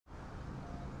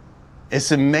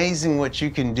It's amazing what you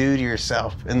can do to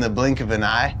yourself in the blink of an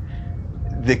eye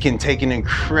that can take an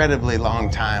incredibly long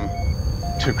time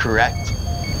to correct.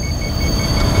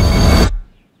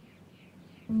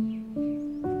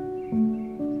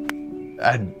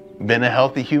 I'd been a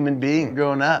healthy human being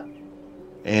growing up,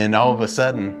 and all of a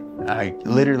sudden, I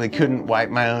literally couldn't wipe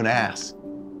my own ass.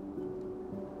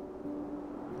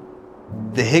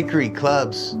 The hickory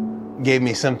clubs gave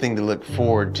me something to look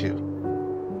forward to.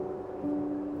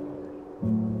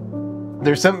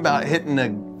 There's something about hitting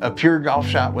a pure golf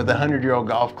shot with a 100-year-old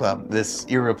golf club that's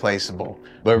irreplaceable.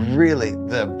 But really,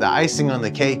 the icing on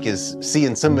the cake is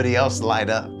seeing somebody else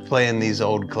light up playing these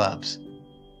old clubs.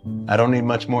 I don't need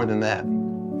much more than that.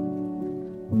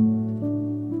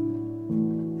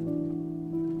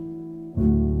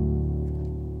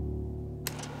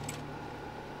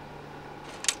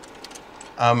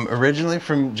 I'm originally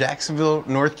from Jacksonville,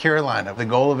 North Carolina. The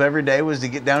goal of every day was to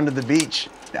get down to the beach.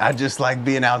 I just like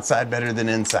being outside better than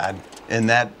inside, and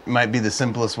that might be the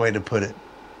simplest way to put it.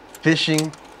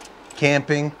 Fishing,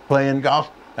 camping, playing golf.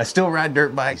 I still ride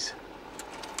dirt bikes.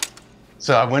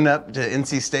 So I went up to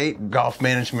NC State golf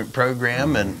management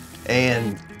program,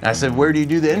 and I said, where do you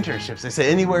do the internships? They said,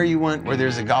 anywhere you want where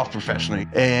there's a golf professional.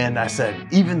 And I said,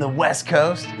 even the West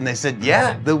Coast? And they said,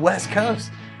 yeah, the West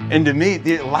Coast. And to me,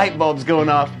 the light bulb's going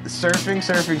off, surfing,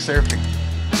 surfing, surfing.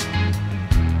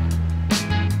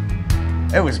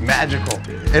 It was magical.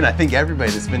 And I think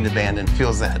everybody that's been to Bannon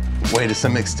feels that way to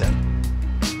some extent.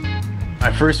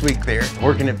 My first week there,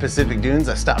 working at Pacific Dunes,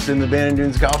 I stopped in the Bannon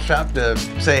Dunes golf shop to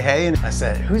say hey, and I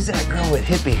said, who's that girl with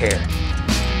hippie hair?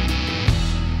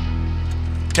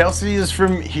 Chelsea is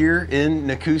from here in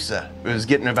Nakusa. It was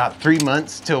getting about 3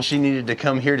 months till she needed to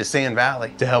come here to Sand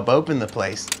Valley to help open the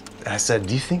place. I said,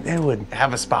 do you think they would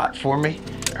have a spot for me?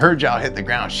 Her jaw hit the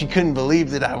ground. She couldn't believe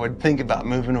that I would think about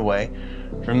moving away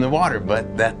from the water,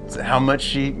 but that's how much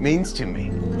she means to me.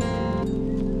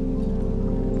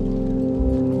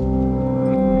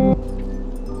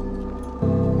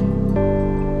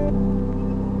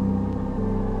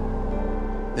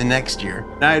 The next year,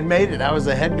 I had made it. I was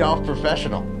a head golf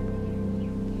professional.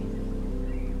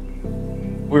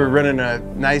 We were running a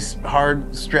nice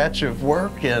hard stretch of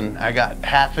work, and I got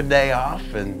half a day off,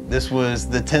 and this was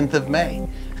the 10th of May.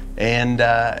 And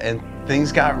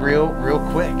things got real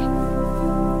quick.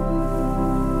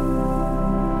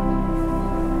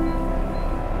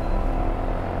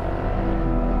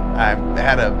 I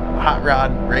had a hot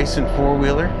rod racing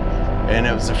four-wheeler, and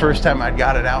it was the first time I'd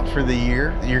got it out for the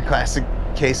year. Your classic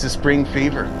case of spring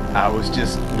fever. I was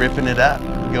just ripping it up,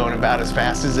 going about as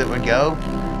fast as it would go.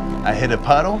 I hit a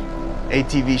puddle,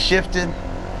 ATV shifted.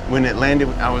 When it landed,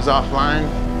 I was offline,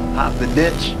 hopped the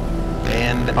ditch,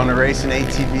 and on a racing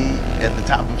ATV at the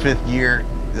top of 5th gear,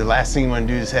 the last thing you want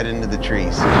to do is head into the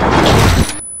trees.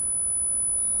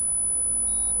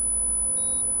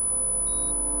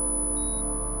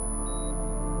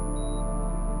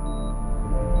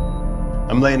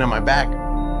 I'm laying on my back,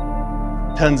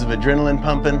 tons of adrenaline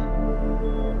pumping.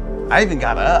 I even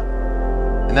got up.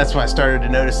 And that's when I started to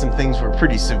notice some things were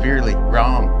pretty severely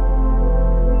wrong.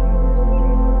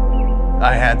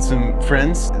 I had some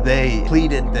friends, they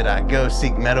pleaded that I go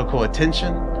seek medical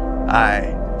attention.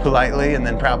 I politely and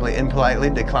then probably impolitely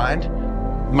declined.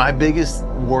 My biggest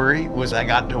worry was I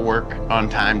got to work on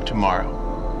time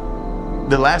tomorrow.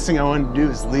 The last thing I wanted to do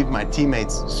is leave my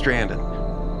teammates stranded.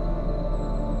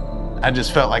 I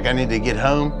just felt like I needed to get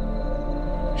home,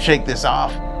 shake this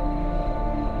off,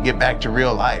 get back to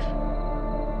real life.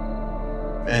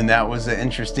 And that was an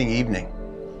interesting evening.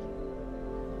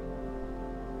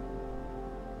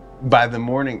 By the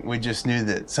morning, we just knew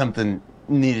that something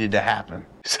needed to happen.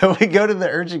 So we go to the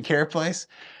urgent care place,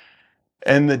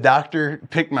 and the doctor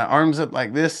picked my arms up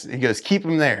like this. He goes, keep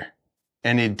them there.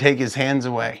 And he'd take his hands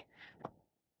away.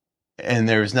 And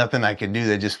there was nothing I could do.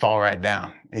 They just fall right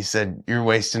down. He said, you're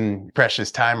wasting precious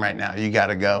time right now. You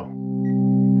gotta go.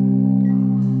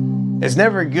 It's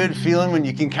never a good feeling when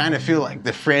you can kind of feel like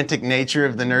the frantic nature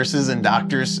of the nurses and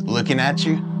doctors looking at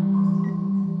you.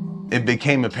 It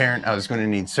became apparent I was going to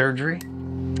need surgery.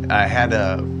 I had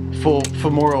a full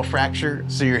femoral fracture,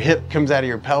 so your hip comes out of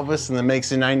your pelvis and then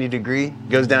makes a 90 degree,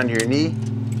 goes down to your knee.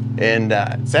 And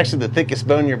it's actually the thickest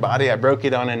bone in your body. I broke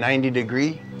it on a 90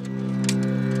 degree.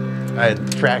 I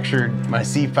had fractured my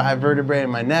C5 vertebrae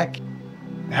in my neck.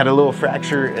 Had a little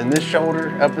fracture in this shoulder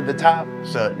up at the top,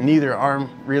 so neither arm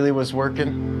really was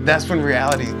working. That's when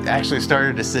reality actually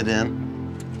started to sit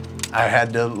in. I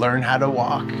had to learn how to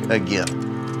walk again.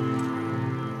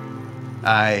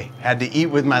 I had to eat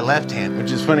with my left hand,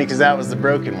 which is funny because that was the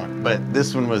broken one, but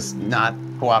this one was not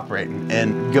cooperating.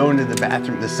 And going to the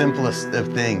bathroom, the simplest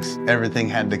of things, everything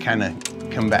had to kind of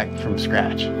come back from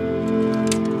scratch.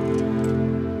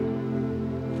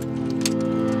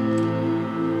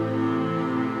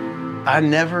 I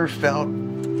never felt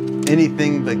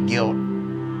anything but guilt.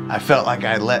 I felt like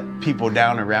I let people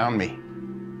down around me.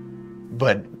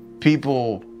 But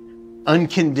people,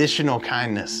 unconditional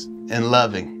kindness and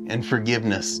loving and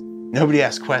forgiveness. Nobody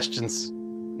asked questions.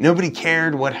 Nobody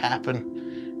cared what happened.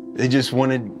 They just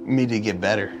wanted me to get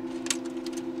better.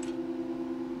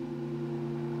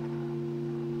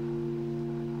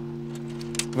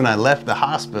 When I left the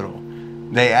hospital,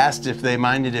 they asked if they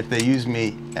minded if they used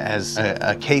me as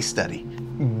a case study,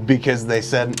 because they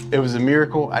said it was a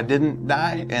miracle I didn't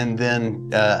die, and then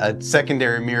a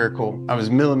secondary miracle, I was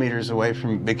millimeters away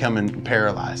from becoming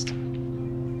paralyzed.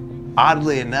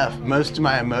 Oddly enough, most of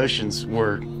my emotions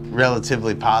were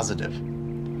relatively positive.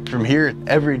 From here,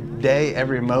 every day,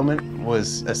 every moment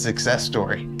was a success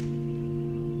story.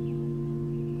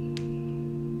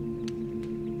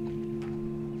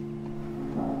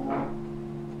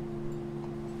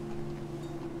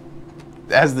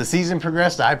 As the season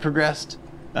progressed, I progressed,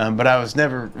 but I was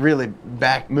never really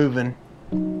back moving.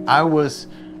 I was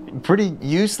pretty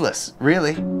useless,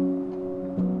 really.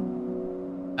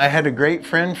 I had a great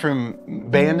friend from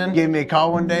Bannon, gave me a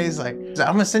call one day. He's like,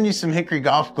 I'm gonna send you some hickory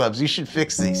golf clubs. You should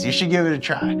fix these. You should give it a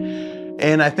try.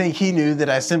 And I think he knew that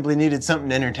I simply needed something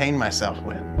to entertain myself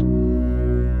with.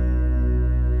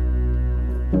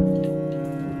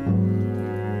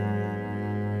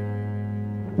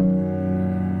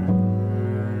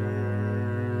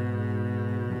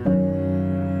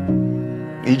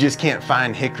 You just can't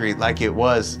find hickory like it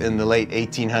was in the late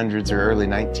 1800s or early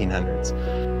 1900s.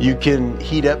 You can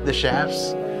heat up the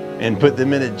shafts and put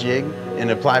them in a jig and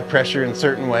apply pressure in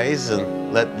certain ways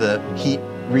and let the heat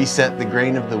reset the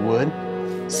grain of the wood.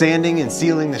 Sanding and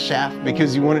sealing the shaft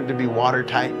because you want it to be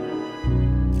watertight.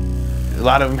 A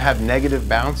lot of them have negative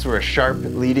bounce or a sharp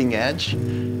leading edge.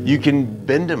 You can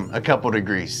bend them a couple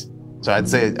degrees. So I'd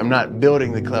say I'm not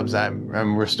building the clubs,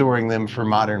 I'm restoring them for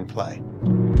modern play.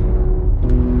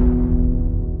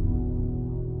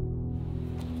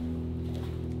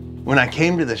 When I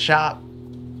came to the shop,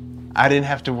 I didn't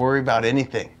have to worry about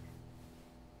anything.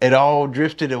 It all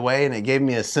drifted away and it gave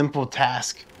me a simple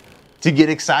task to get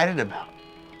excited about.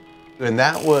 And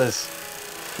that was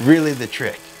really the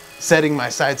trick, setting my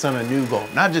sights on a new goal,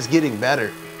 not just getting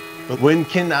better, but when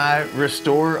can I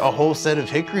restore a whole set of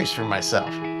hickories for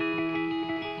myself?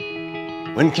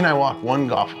 When can I walk one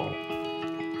golf hole?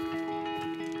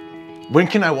 When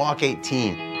can I walk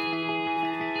 18?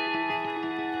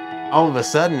 All of a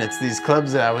sudden, it's these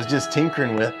clubs that I was just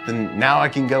tinkering with, and now I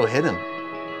can go hit them.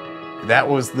 That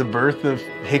was the birth of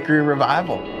hickory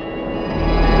revival.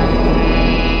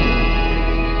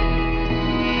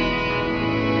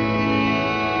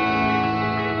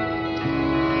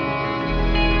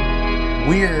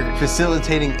 We're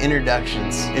facilitating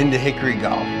introductions into hickory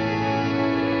golf.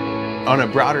 On a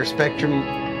broader spectrum,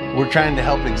 we're trying to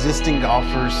help existing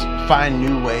golfers find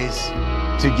new ways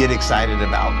to get excited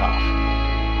about golf.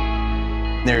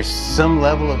 There's some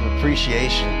level of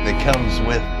appreciation that comes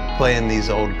with playing these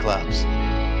old clubs.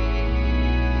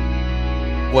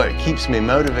 What keeps me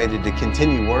motivated to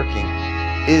continue working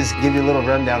is give you a little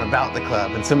rundown about the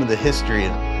club and some of the history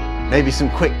and maybe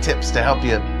some quick tips to help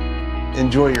you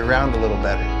enjoy your round a little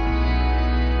better.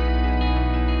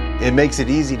 It makes it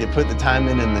easy to put the time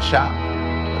in the shop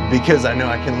because I know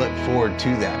I can look forward to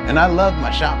that. And I love my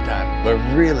shop time, but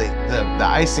really the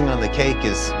icing on the cake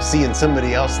is seeing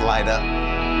somebody else light up.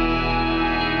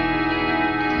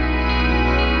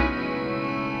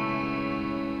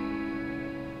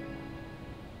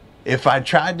 If I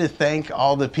tried to thank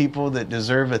all the people that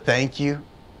deserve a thank you,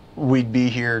 we'd be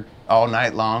here all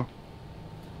night long.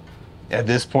 At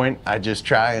this point, I just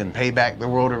try and pay back the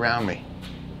world around me.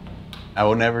 I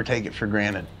will never take it for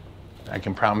granted. I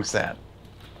can promise that.